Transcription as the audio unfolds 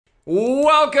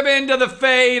Welcome into the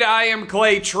Fade. I am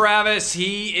Clay Travis.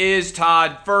 He is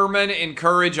Todd Furman.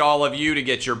 Encourage all of you to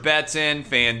get your bets in.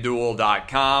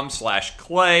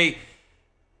 FanDuel.com/Clay.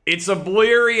 It's a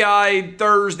bleary-eyed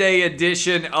Thursday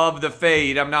edition of the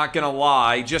Fade. I'm not going to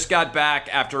lie. Just got back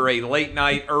after a late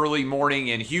night, early morning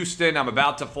in Houston. I'm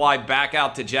about to fly back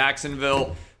out to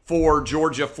Jacksonville for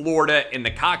Georgia, Florida, and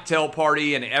the cocktail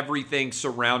party and everything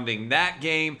surrounding that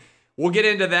game. We'll get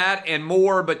into that and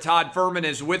more, but Todd Furman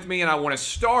is with me, and I want to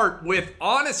start with,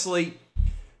 honestly,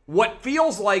 what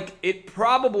feels like it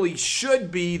probably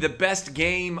should be the best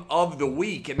game of the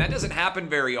week, and that doesn't happen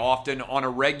very often on a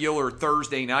regular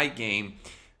Thursday night game.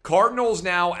 Cardinals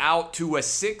now out to a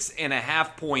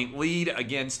 6.5-point lead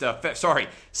against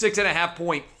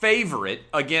 6.5-point favorite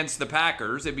against the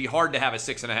Packers. It'd be hard to have a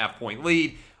 6.5-point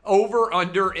lead. Over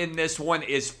under in this one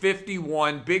is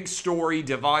 51. Big story,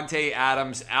 Davante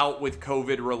Adams out with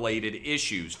COVID-related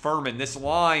issues. Furman, this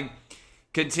line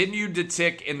continued to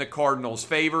tick in the Cardinals'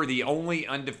 favor, the only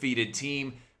undefeated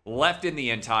team left in the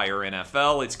entire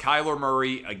NFL. It's Kyler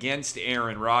Murray against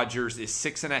Aaron Rodgers. Is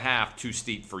 6.5 too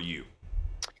steep for you?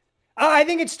 I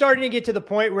think it's starting to get to the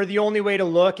point where the only way to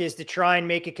look is to try and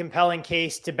make a compelling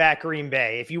case to back Green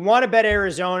Bay. If you want to bet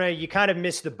Arizona, you kind of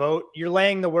miss the boat. You're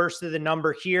laying the worst of the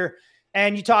number here.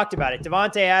 And you talked about it.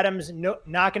 Davante Adams,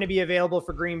 not going to be available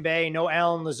for Green Bay. No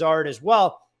Allen Lazard as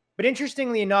well. But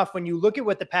interestingly enough, when you look at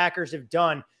what the Packers have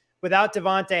done without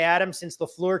Davante Adams since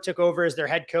LaFleur took over as their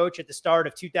head coach at the start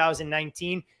of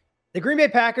 2019, the Green Bay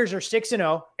Packers are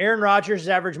 6-0. Aaron Rodgers has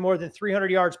averaged more than 300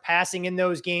 yards passing in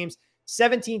those games.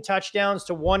 17 touchdowns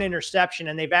to 1 interception,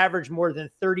 and they've averaged more than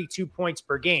 32 points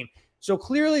per game. So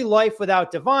clearly life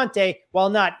without Davante, while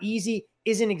not easy,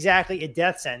 isn't exactly a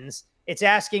death sentence. It's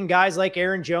asking guys like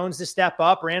Aaron Jones to step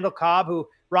up, Randall Cobb, who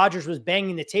Rodgers was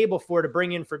banging the table for to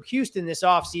bring in from Houston this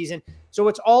offseason. So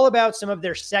it's all about some of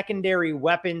their secondary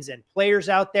weapons and players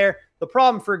out there. The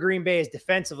problem for Green Bay is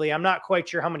defensively. I'm not quite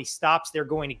sure how many stops they're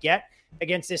going to get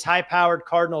against this high-powered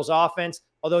Cardinals offense.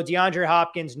 Although DeAndre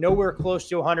Hopkins nowhere close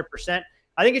to 100%.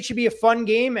 I think it should be a fun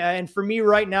game. And for me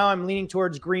right now, I'm leaning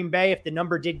towards Green Bay. If the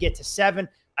number did get to 7,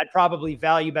 I'd probably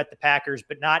value bet the Packers,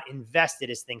 but not invested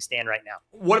as things stand right now.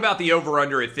 What about the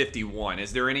over-under at 51?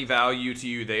 Is there any value to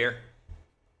you there?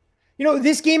 You know,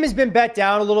 this game has been bet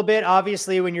down a little bit.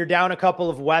 Obviously, when you're down a couple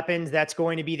of weapons, that's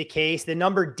going to be the case. The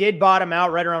number did bottom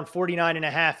out right around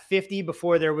 49.5, 50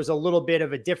 before there was a little bit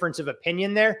of a difference of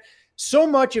opinion there. So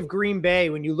much of Green Bay,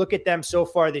 when you look at them so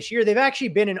far this year, they've actually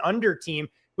been an under team,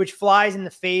 which flies in the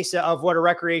face of what a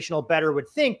recreational bettor would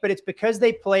think, but it's because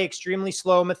they play extremely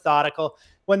slow, methodical.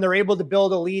 When they're able to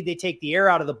build a lead, they take the air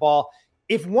out of the ball.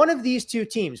 If one of these two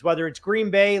teams, whether it's Green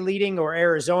Bay leading or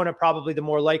Arizona, probably the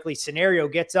more likely scenario,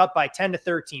 gets up by 10 to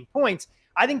 13 points,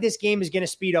 I think this game is going to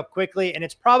speed up quickly, and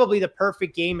it's probably the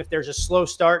perfect game if there's a slow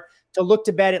start to look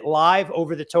to bet it live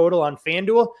over the total on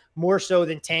FanDuel, more so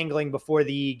than tangling before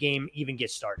the game even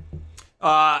gets started.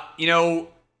 I'm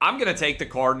going to take the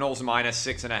Cardinals minus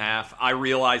 6.5. I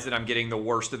realize that I'm getting the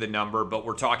worst of the number, but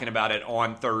we're talking about it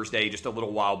on Thursday, just a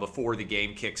little while before the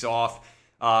game kicks off.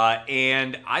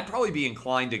 And I'd probably be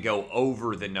inclined to go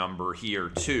over the number here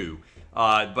too.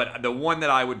 But the one that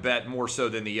I would bet more so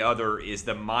than the other is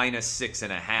the minus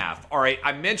 6.5. All right,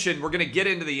 I mentioned we're going to get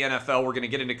into the NFL. We're going to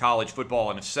get into college football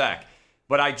in a sec.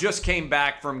 But I just came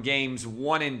back from games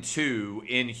 1 and 2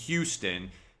 in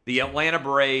Houston. The Atlanta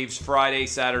Braves, Friday,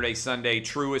 Saturday, Sunday,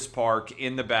 Truist Park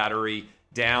in the Battery,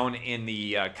 down in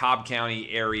the Cobb County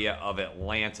area of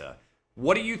Atlanta.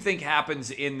 What do you think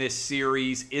happens in this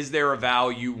series? Is there a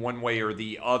value one way or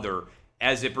the other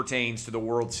as it pertains to the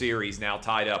World Series now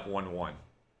tied up 1-1?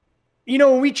 You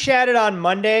know, when we chatted on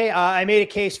Monday, I made a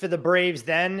case for the Braves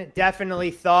then. Definitely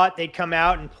thought they'd come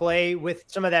out and play with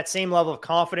some of that same level of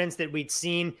confidence that we'd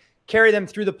seen carry them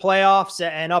through the playoffs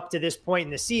and up to this point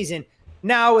in the season.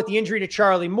 Now, with the injury to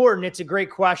Charlie Morton, it's a great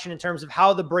question in terms of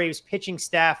how the Braves pitching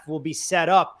staff will be set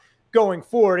up going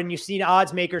forward. And you've seen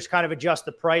odds makers kind of adjust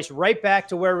the price right back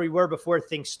to where we were before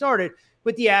things started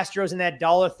with the Astros in that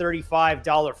 $1.35,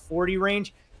 $1.40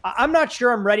 range. I'm not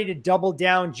sure I'm ready to double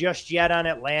down just yet on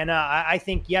Atlanta. I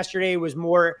think yesterday was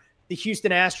more the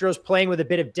Houston Astros playing with a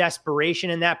bit of desperation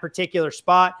in that particular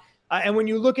spot. And when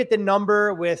you look at the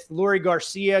number with Leury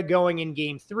Garcia going in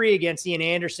Game 3 against Ian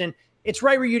Anderson, it's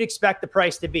right where you'd expect the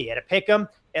price to be. At a pick'em,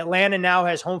 Atlanta now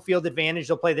has home field advantage.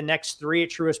 They'll play the next 3 at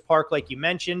Truist Park, like you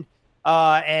mentioned.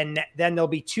 And then there'll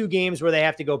be 2 games where they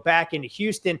have to go back into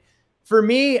Houston. For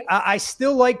me, I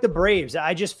still like the Braves.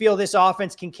 I just feel this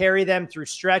offense can carry them through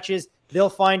stretches. They'll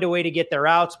find a way to get their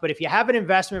outs. But if you have an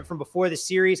investment from before the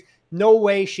series, no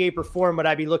way, shape, or form would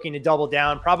I be looking to double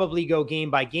down. Probably go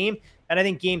game by game And I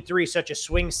think game 3 is such a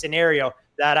swing scenario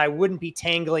that I wouldn't be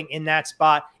tangling in that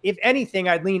spot. If anything,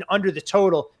 I'd lean under the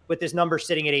total with this number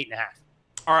sitting at 8.5.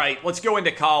 All right, let's go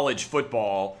into college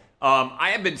football. I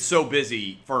have been so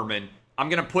busy, Furman. I'm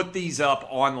going to put these up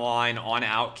online on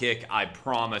Outkick, I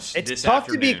promise, this afternoon. It's tough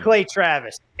to beat Clay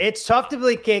Travis. It's tough to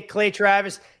beat Clay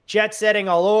Travis, jet setting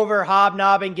all over,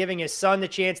 hobnobbing, giving his son the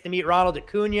chance to meet Ronald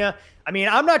Acuna. I mean,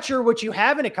 I'm not sure what you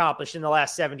haven't accomplished in the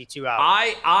last 72 hours.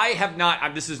 I have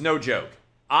not, this is no joke,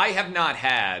 I have not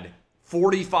had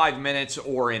 45 minutes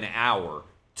or an hour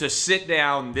to sit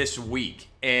down this week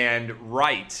and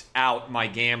write out my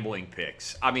gambling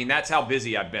picks. I mean, that's how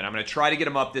busy I've been. I'm going to try to get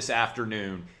them up this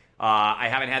afternoon. I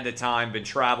haven't had the time, been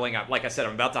traveling. Like I said,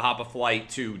 I'm about to hop a flight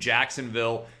to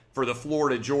Jacksonville for the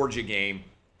Florida-Georgia game,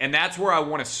 and that's where I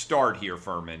want to start here,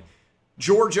 Furman.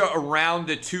 Georgia around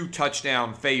a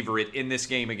 2-touchdown favorite in this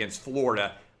game against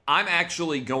Florida. I'm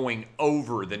actually going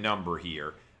over the number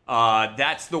here.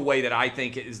 That's the way that I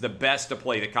think is the best to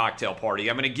play the cocktail party.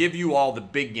 I'm going to give you all the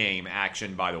big game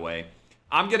action, by the way.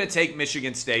 I'm going to take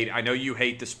Michigan State. I know you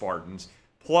hate the Spartans,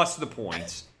 plus the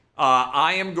points.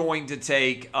 I am going to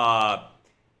take, I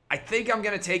think I'm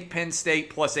going to take Penn State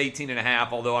plus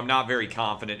 18.5, although I'm not very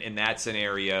confident in that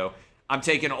scenario. I'm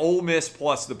taking Ole Miss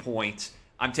plus the points.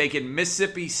 I'm taking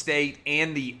Mississippi State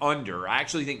and the under. I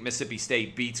actually think Mississippi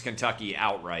State beats Kentucky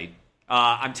outright.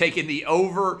 I'm taking the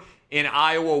over in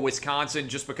Iowa, Wisconsin,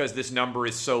 just because this number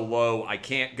is so low. I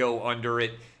can't go under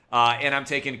it. And I'm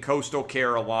taking Coastal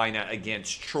Carolina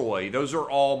against Troy. Those are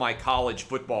all my college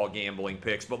football gambling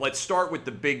picks. But let's start with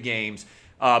the big games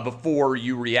before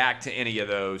you react to any of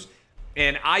those.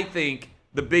 And I think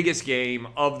the biggest game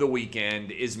of the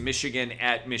weekend is Michigan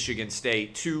at Michigan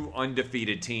State, 2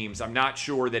 undefeated teams. I'm not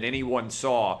sure that anyone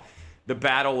saw the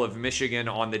Battle of Michigan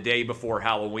on the day before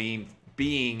Halloween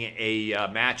being a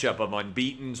matchup of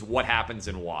unbeatens. What happens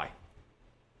and why?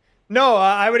 No,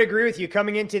 I would agree with you.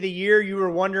 Coming into the year, you were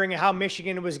wondering how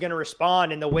Michigan was going to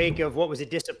respond in the wake of what was a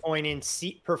disappointing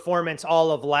performance all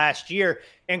of last year.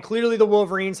 And clearly the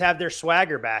Wolverines have their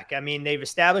swagger back. I mean, they've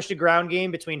established a ground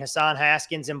game between Hassan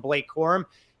Haskins and Blake Corum.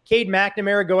 Cade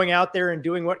McNamara going out there and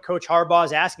doing what Coach Harbaugh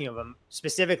is asking of him,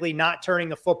 specifically not turning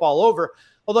the football over.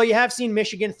 Although you have seen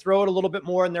Michigan throw it a little bit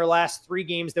more in their last 3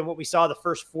 games than what we saw the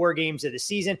first 4 games of the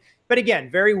season. But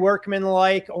again, very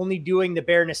workmanlike, only doing the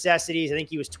bare necessities. I think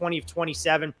he was 20 of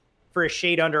 27 for a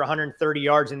shade under 130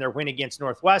 yards in their win against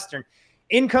Northwestern.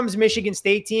 In comes Michigan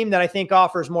State team that I think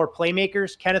offers more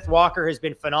playmakers. Kenneth Walker has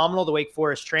been phenomenal, the Wake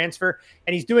Forest transfer,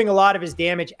 and he's doing a lot of his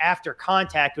damage after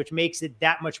contact, which makes it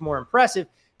that much more impressive.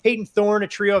 Peyton Thorne, a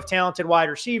trio of talented wide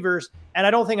receivers, and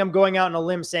I don't think I'm going out on a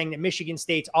limb saying that Michigan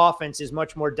State's offense is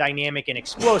much more dynamic and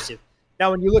explosive. Now,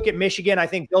 when you look at Michigan, I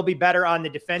think they'll be better on the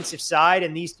defensive side,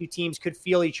 and these 2 teams could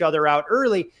feel each other out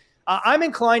early. I'm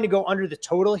inclined to go under the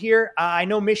total here. I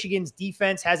know Michigan's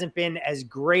defense hasn't been as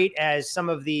great as some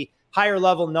of the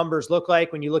higher-level numbers look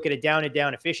like when you look at a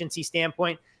down-and-down efficiency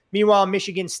standpoint. Meanwhile,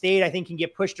 Michigan State, I think, can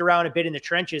get pushed around a bit in the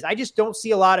trenches. I just don't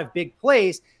see a lot of big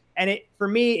plays. And for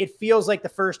me, it feels like the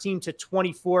first team to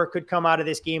 24 could come out of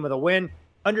this game with a win.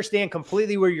 Understand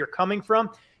completely where you're coming from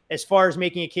as far as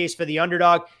making a case for the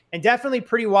underdog. And definitely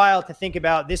pretty wild to think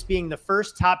about this being the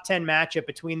first top 10 matchup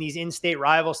between these in-state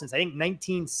rivals since, I think,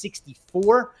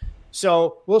 1964.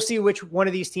 So we'll see which one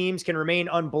of these teams can remain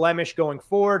unblemished going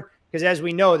forward. Because as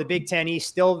we know, the Big Ten East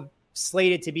still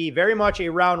slated to be very much a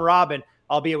round robin,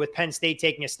 albeit with Penn State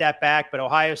taking a step back. But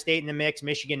Ohio State in the mix,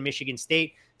 Michigan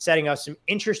State, setting up some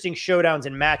interesting showdowns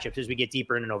and matchups as we get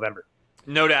deeper into November.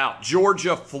 No doubt.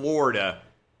 Georgia, Florida.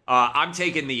 I'm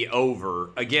taking the over.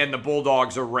 Again, the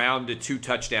Bulldogs are around a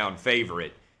 2-touchdown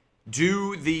favorite.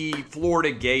 Do the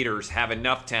Florida Gators have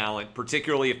enough talent,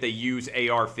 particularly if they use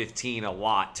AR-15 a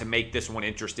lot, to make this one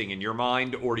interesting in your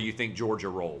mind, or do you think Georgia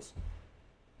rolls?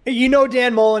 You know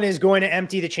Dan Mullen is going to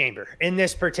empty the chamber in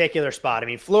this particular spot. I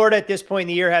mean, Florida at this point in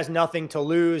the year has nothing to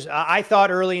lose. I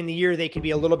thought early in the year they could be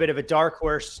a little bit of a dark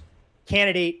horse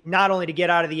candidate, not only to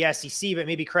get out of the SEC, but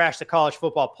maybe crash the college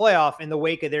football playoff in the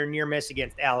wake of their near miss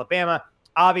against Alabama.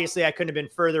 Obviously, I couldn't have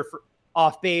been further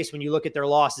off base when you look at their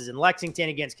losses in Lexington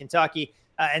against Kentucky.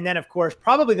 And then, of course,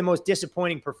 probably the most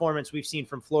disappointing performance we've seen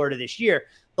from Florida this year,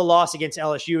 the loss against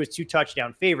LSU as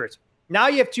 2-touchdown favorites. Now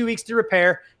you have 2 weeks to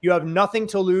repair. You have nothing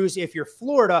to lose if you're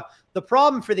Florida. The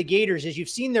problem for the Gators is you've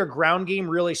seen their ground game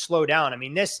really slow down. I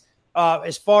mean, this,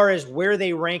 as far as where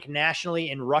they rank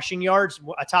nationally in rushing yards,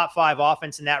 a top 5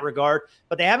 offense in that regard,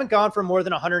 but they haven't gone for more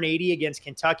than 180 against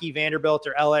Kentucky, Vanderbilt,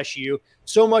 or LSU.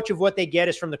 So much of what they get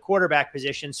is from the quarterback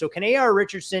position. So can A.R.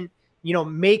 Richardson,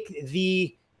 make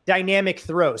the dynamic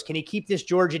throws? Can he keep this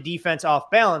Georgia defense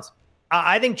off balance?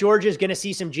 I think Georgia is going to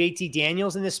see some JT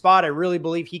Daniels in this spot. I really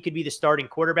believe he could be the starting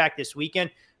quarterback this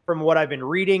weekend from what I've been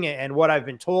reading and what I've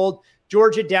been told.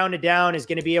 Georgia down to down is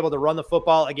going to be able to run the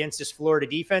football against this Florida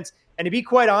defense. And to be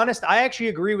quite honest, I actually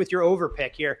agree with your over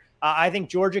pick here. I think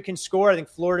Georgia can score. I think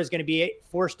Florida is going to be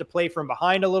forced to play from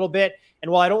behind a little bit.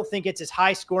 And while I don't think it's as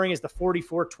high scoring as the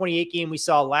 44-28 game we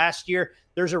saw last year,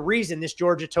 there's a reason this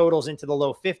Georgia totals into the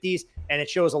low 50s, and it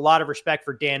shows a lot of respect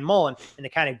for Dan Mullen and the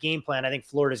kind of game plan I think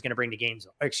Florida is going to bring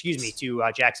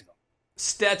to Jacksonville.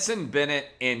 Stetson Bennett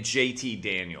and JT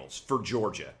Daniels for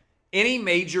Georgia. Any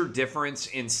major difference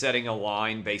in setting a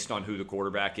line based on who the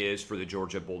quarterback is for the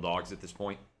Georgia Bulldogs at this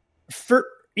point?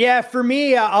 For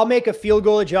me, I'll make a field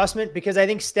goal adjustment because I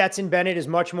think Stetson Bennett is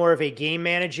much more of a game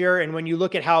manager. And when you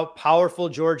look at how powerful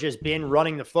Georgia has been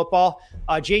running the football,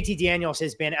 JT Daniels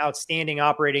has been outstanding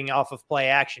operating off of play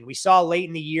action. We saw late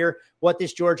in the year what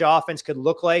this Georgia offense could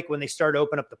look like when they started to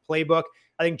open up the playbook.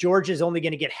 I think Georgia is only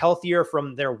going to get healthier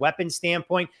from their weapon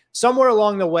standpoint. Somewhere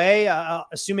along the way,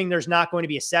 assuming there's not going to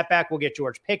be a setback, we'll get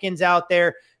George Pickens out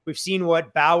there. We've seen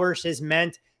what Bowers has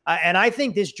meant. And I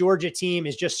think this Georgia team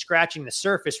is just scratching the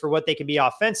surface for what they can be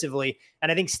offensively.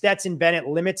 And I think Stetson Bennett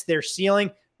limits their ceiling.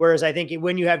 Whereas I think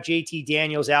when you have JT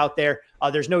Daniels out there,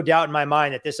 there's no doubt in my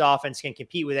mind that this offense can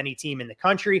compete with any team in the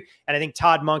country. And I think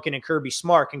Todd Monken and Kirby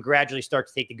Smart can gradually start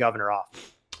to take the governor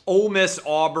off. Ole Miss,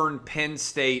 Auburn, Penn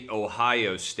State,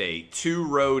 Ohio State, 2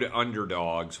 road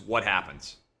underdogs. What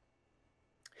happens?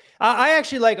 I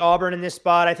actually like Auburn in this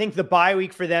spot. I think the bye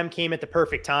week for them came at the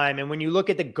perfect time. And when you look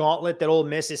at the gauntlet that Ole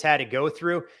Miss has had to go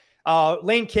through,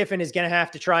 Lane Kiffin is going to have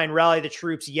to try and rally the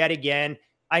troops yet again.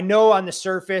 I know on the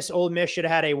surface, Ole Miss should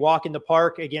have had a walk in the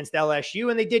park against LSU,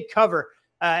 and they did cover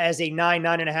as a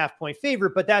 9.5 point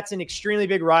favorite, but that's an extremely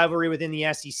big rivalry within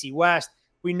the SEC West.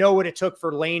 We know what it took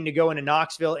for Lane to go into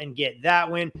Knoxville and get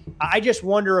that win. I just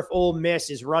wonder if Ole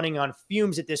Miss is running on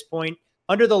fumes at this point,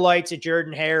 under the lights at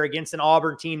Jordan-Hare against an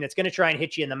Auburn team that's going to try and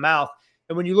hit you in the mouth.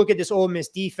 And when you look at this Ole Miss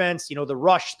defense, the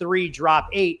rush 3, drop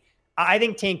 8, I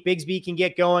think Tank Bigsby can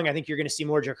get going. I think you're going to see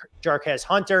more Jarquez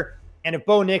Hunter. And if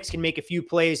Bo Nix can make a few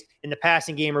plays in the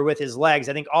passing game or with his legs,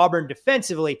 I think Auburn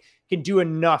defensively can do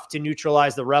enough to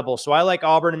neutralize the Rebels. So I like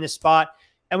Auburn in this spot.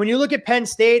 And when you look at Penn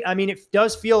State, it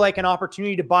does feel like an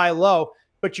opportunity to buy low,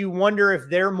 but you wonder if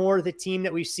they're more the team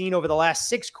that we've seen over the last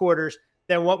 6 quarters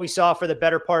than what we saw for the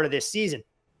better part of this season.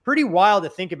 Pretty wild to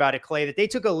think about it, Clay, that they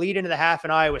took a lead into the half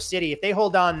in Iowa City. If they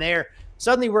hold on there,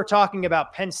 suddenly we're talking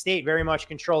about Penn State very much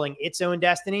controlling its own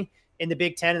destiny in the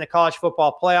Big Ten and the college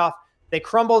football playoff. They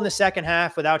crumble in the second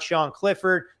half without Sean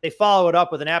Clifford. They follow it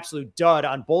up with an absolute dud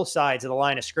on both sides of the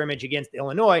line of scrimmage against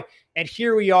Illinois. And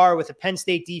here we are with the Penn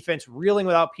State defense reeling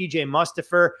without PJ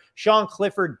Mustipher. Sean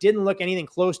Clifford didn't look anything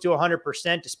close to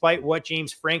 100%, despite what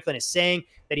James Franklin is saying,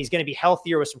 that he's going to be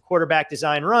healthier with some quarterback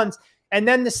design runs. And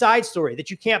then the side story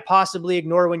that you can't possibly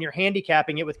ignore when you're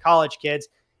handicapping it with college kids.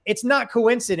 It's not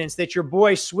coincidence that your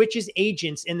boy switches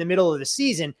agents in the middle of the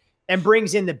season and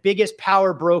brings in the biggest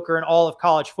power broker in all of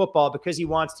college football because he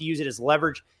wants to use it as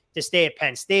leverage to stay at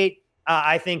Penn State.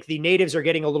 I think the natives are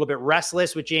getting a little bit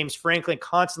restless with James Franklin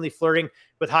constantly flirting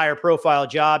with higher profile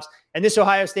jobs. And this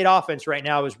Ohio State offense right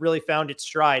now has really found its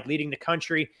stride, leading the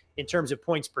country in terms of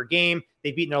points per game.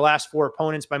 They've beaten their last 4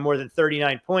 opponents by more than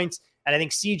 39 points. And I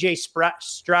think CJ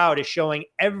Stroud is showing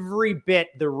every bit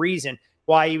the reason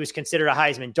why he was considered a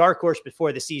Heisman dark horse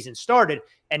before the season started,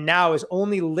 and now is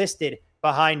only listed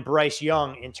behind Bryce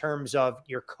Young in terms of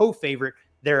your co-favorite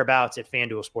thereabouts at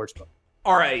FanDuel Sportsbook.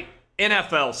 All right,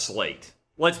 NFL slate.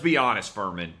 Let's be honest,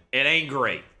 Furman. It ain't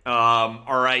great. All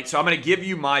right, so I'm going to give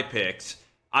you my picks.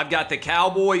 I've got the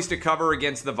Cowboys to cover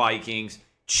against the Vikings.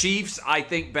 Chiefs, I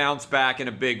think, bounce back in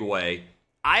a big way.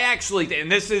 I actually,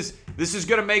 and this is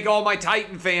going to make all my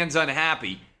Titan fans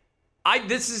unhappy.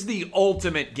 This is the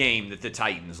ultimate game that the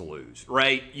Titans lose,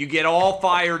 right? You get all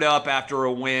fired up after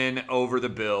a win over the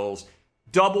Bills.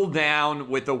 Double down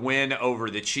with a win over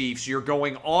the Chiefs. You're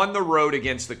going on the road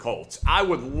against the Colts. I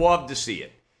would love to see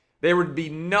it. There would be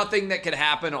nothing that could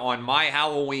happen on my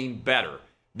Halloween better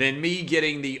than me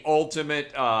getting the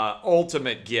ultimate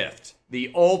gift,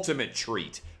 the ultimate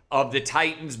treat of the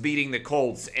Titans beating the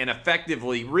Colts and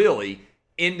effectively, really,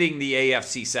 ending the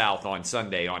AFC South on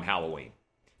Sunday on Halloween.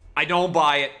 I don't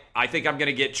buy it. I think I'm going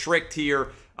to get tricked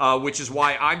here, which is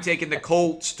why I'm taking the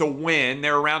Colts to win.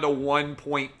 They're around a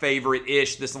 1-point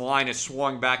favorite-ish. This line has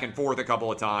swung back and forth a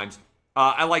couple of times.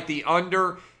 I like the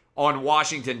under on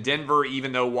Washington-Denver,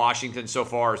 even though Washington so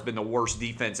far has been the worst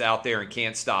defense out there and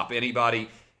can't stop anybody.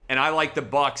 And I like the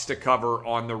Bucs to cover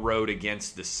on the road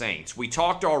against the Saints. We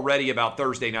talked already about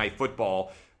Thursday Night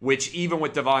Football, which even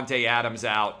with Devontae Adams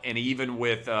out and even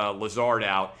with Lazard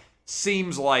out,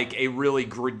 seems like a really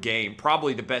good game,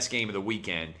 probably the best game of the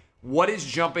weekend. What is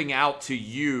jumping out to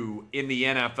you in the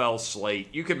NFL slate?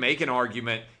 You can make an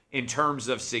argument in terms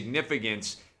of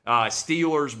significance.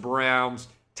 Steelers, Browns,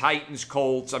 Titans,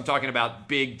 Colts. I'm talking about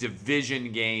big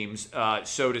division games,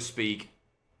 so to speak.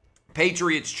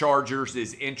 Patriots, Chargers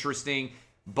is interesting.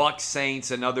 Bucs,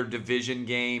 Saints, another division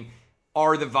game.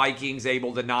 Are the Vikings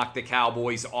able to knock the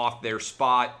Cowboys off their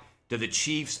spot? Do the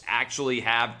Chiefs actually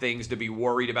have things to be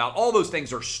worried about? All those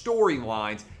things are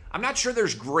storylines. I'm not sure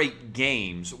there's great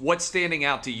games. What's standing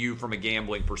out to you from a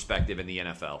gambling perspective in the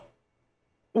NFL?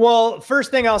 Well,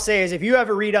 first thing I'll say is if you have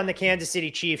a read on the Kansas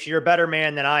City Chiefs, you're a better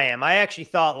man than I am. I actually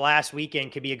thought last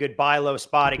weekend could be a good buy low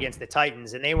spot against the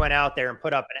Titans, and they went out there and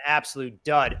put up an absolute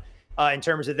dud in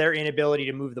terms of their inability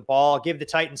to move the ball. Give the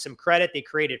Titans some credit. They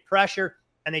created pressure,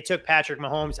 and they took Patrick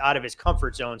Mahomes out of his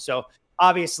comfort zone. So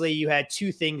obviously you had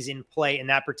two things in play in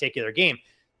that particular game.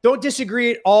 Don't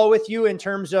disagree at all with you in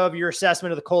terms of your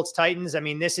assessment of the Colts-Titans. I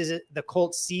mean, this is the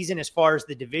Colts season as far as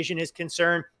the division is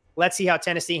concerned. Let's see how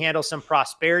Tennessee handles some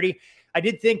prosperity. I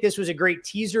did think this was a great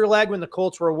teaser leg when the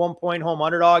Colts were a 1-point home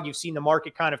underdog. You've seen the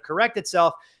market kind of correct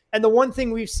itself. And the one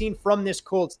thing we've seen from this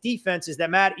Colts defense is that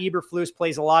Matt Eberflus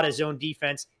plays a lot of zone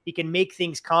defense. He can make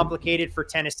things complicated for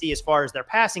Tennessee as far as their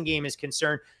passing game is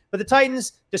concerned. But the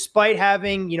Titans, despite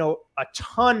having, a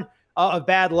ton of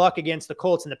bad luck against the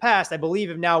Colts in the past, I believe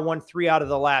have now won 3 out of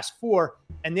the last 4.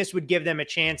 And this would give them a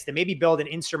chance to maybe build an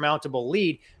insurmountable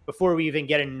lead before we even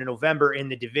get into November in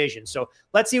the division. So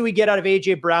let's see what we get out of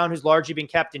A.J. Brown, who's largely been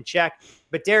kept in check.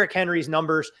 But Derrick Henry's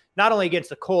numbers, not only against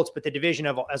the Colts, but the division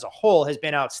as a whole has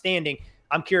been outstanding.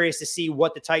 I'm curious to see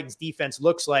what the Titans defense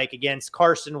looks like against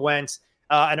Carson Wentz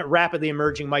and a rapidly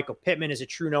emerging Michael Pittman as a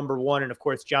true number 1. And of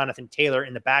course, Jonathan Taylor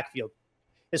in the backfield.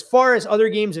 As far as other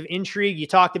games of intrigue, you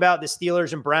talked about the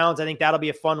Steelers and Browns. I think that'll be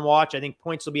a fun watch. I think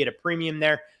points will be at a premium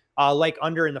there, like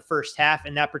under in the first half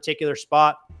in that particular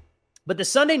spot. But the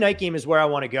Sunday night game is where I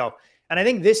want to go. And I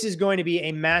think this is going to be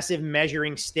a massive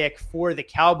measuring stick for the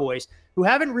Cowboys, who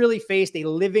haven't really faced a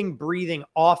living, breathing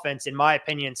offense, in my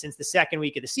opinion, since the second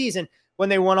week of the season when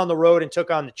they went on the road and took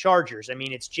on the Chargers. I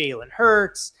mean, it's Jalen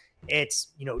Hurts, it's,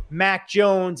 Mac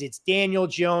Jones, it's Daniel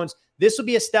Jones. This will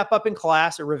be a step up in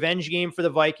class, a revenge game for the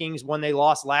Vikings when they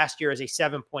lost last year as a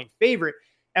 7-point favorite.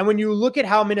 And when you look at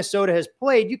how Minnesota has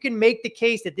played, you can make the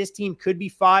case that this team could be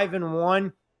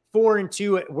 5-1,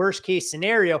 4-2 at worst case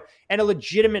scenario, and a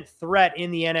legitimate threat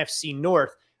in the NFC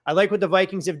North. I like what the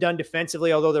Vikings have done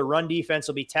defensively, although their run defense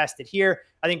will be tested here.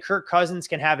 I think Kirk Cousins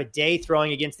can have a day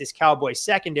throwing against this Cowboys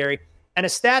secondary. And a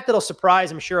stat that'll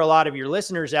surprise, I'm sure, a lot of your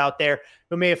listeners out there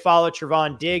who may have followed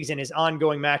Trevon Diggs and his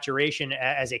ongoing maturation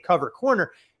as a cover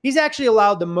corner. He's actually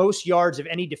allowed the most yards of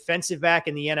any defensive back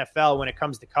in the NFL when it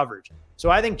comes to coverage. So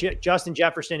I think Justin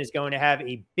Jefferson is going to have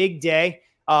a big day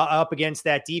up against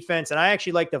that defense. And I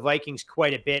actually like the Vikings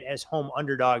quite a bit as home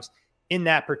underdogs in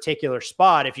that particular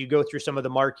spot if you go through some of the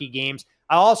marquee games.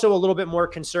 I'm also a little bit more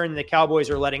concerned than the Cowboys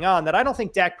are letting on that I don't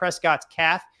think Dak Prescott's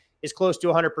calf is close to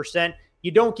 100%. You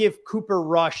don't give Cooper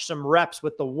Rush some reps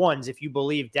with the ones if you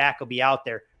believe Dak will be out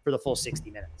there for the full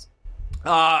 60 minutes.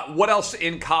 What else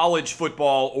in college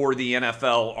football or the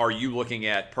NFL are you looking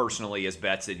at personally as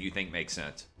bets that you think make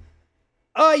sense?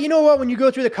 You know what? When you go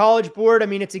through the college board, I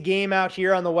mean, it's a game out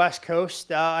here on the West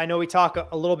Coast. I know we talk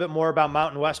a little bit more about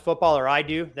Mountain West football, or I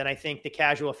do, than I think the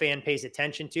casual fan pays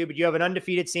attention to. But you have an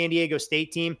undefeated San Diego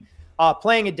State team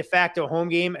playing a de facto home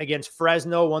game against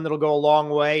Fresno, one that'll go a long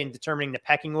way in determining the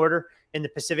pecking order in the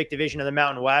Pacific Division of the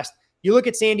Mountain West. You look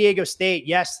at San Diego State,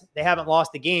 yes, they haven't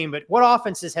lost the game, but what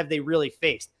offenses have they really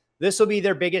faced? This will be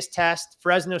their biggest test.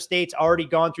 Fresno State's already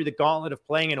gone through the gauntlet of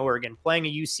playing in Oregon, playing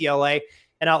a UCLA,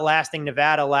 and outlasting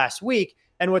Nevada last week.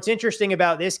 And what's interesting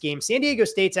about this game, San Diego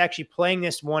State's actually playing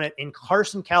this one in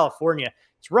Carson, California.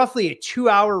 It's roughly a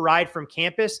 2-hour ride from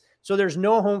campus, so there's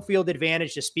no home field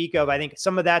advantage to speak of. I think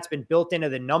some of that's been built into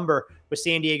the number with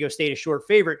San Diego State a short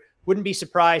favorite. Wouldn't be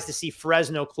surprised to see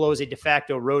Fresno close a de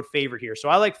facto road favorite here. So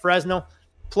I like Fresno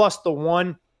plus the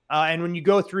 1. And when you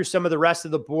go through some of the rest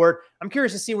of the board, I'm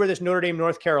curious to see where this Notre Dame,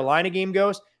 North Carolina game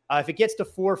goes. If it gets to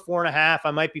 4.5,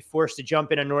 I might be forced to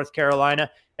jump in on North Carolina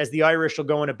as the Irish will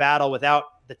go into battle without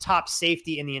the top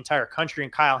safety in the entire country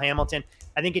and Kyle Hamilton.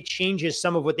 I think it changes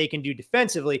some of what they can do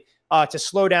defensively to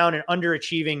slow down an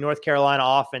underachieving North Carolina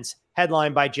offense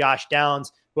headlined by Josh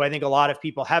Downs, who I think a lot of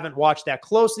people haven't watched that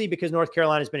closely because North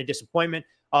Carolina has been a disappointment,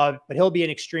 but he'll be an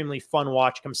extremely fun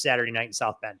watch come Saturday night in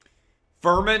South Bend.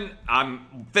 Furman,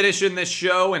 I'm finishing this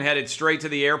show and headed straight to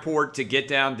the airport to get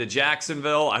down to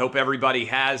Jacksonville. I hope everybody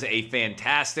has a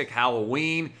fantastic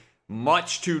Halloween.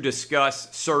 Much to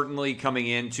discuss, certainly coming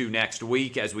into next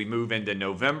week as we move into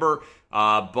November.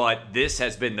 But this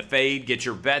has been the Fade. Get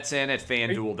your bets in at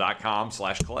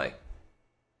fanduel.com/Clay.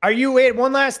 Wait,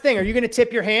 one last thing. Are you going to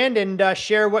tip your hand and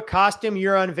share what costume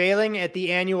you're unveiling at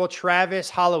the annual Travis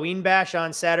Halloween Bash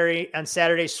on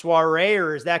Saturday's soiree,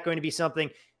 or is that going to be something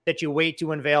that you wait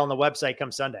to unveil on the website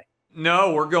come Sunday?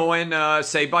 No, we're going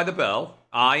Saved by the Bell.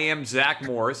 I am Zach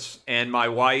Morris, and my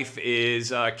wife is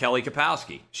Kelly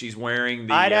Kapowski. She's wearing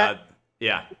the...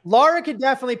 yeah. Laura could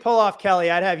definitely pull off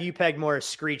Kelly. I'd have you peg Morris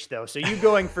Screech, though. So you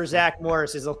going for Zach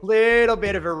Morris is a little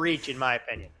bit of a reach, in my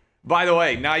opinion. By the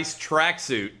way, nice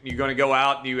tracksuit. You going to go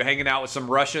out? You hanging out with some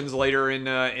Russians later in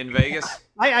Vegas?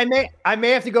 I may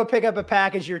have to go pick up a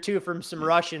package or two from some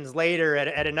Russians later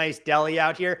at a nice deli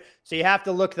out here. So you have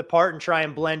to look the part and try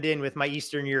and blend in with my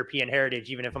Eastern European heritage,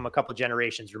 even if I'm a couple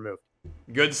generations removed.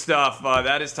 Good stuff.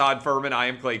 That is Todd Furman. I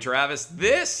am Clay Travis.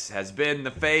 This has been The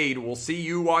Fade. We'll see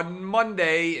you on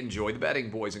Monday. Enjoy the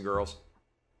betting, boys and girls.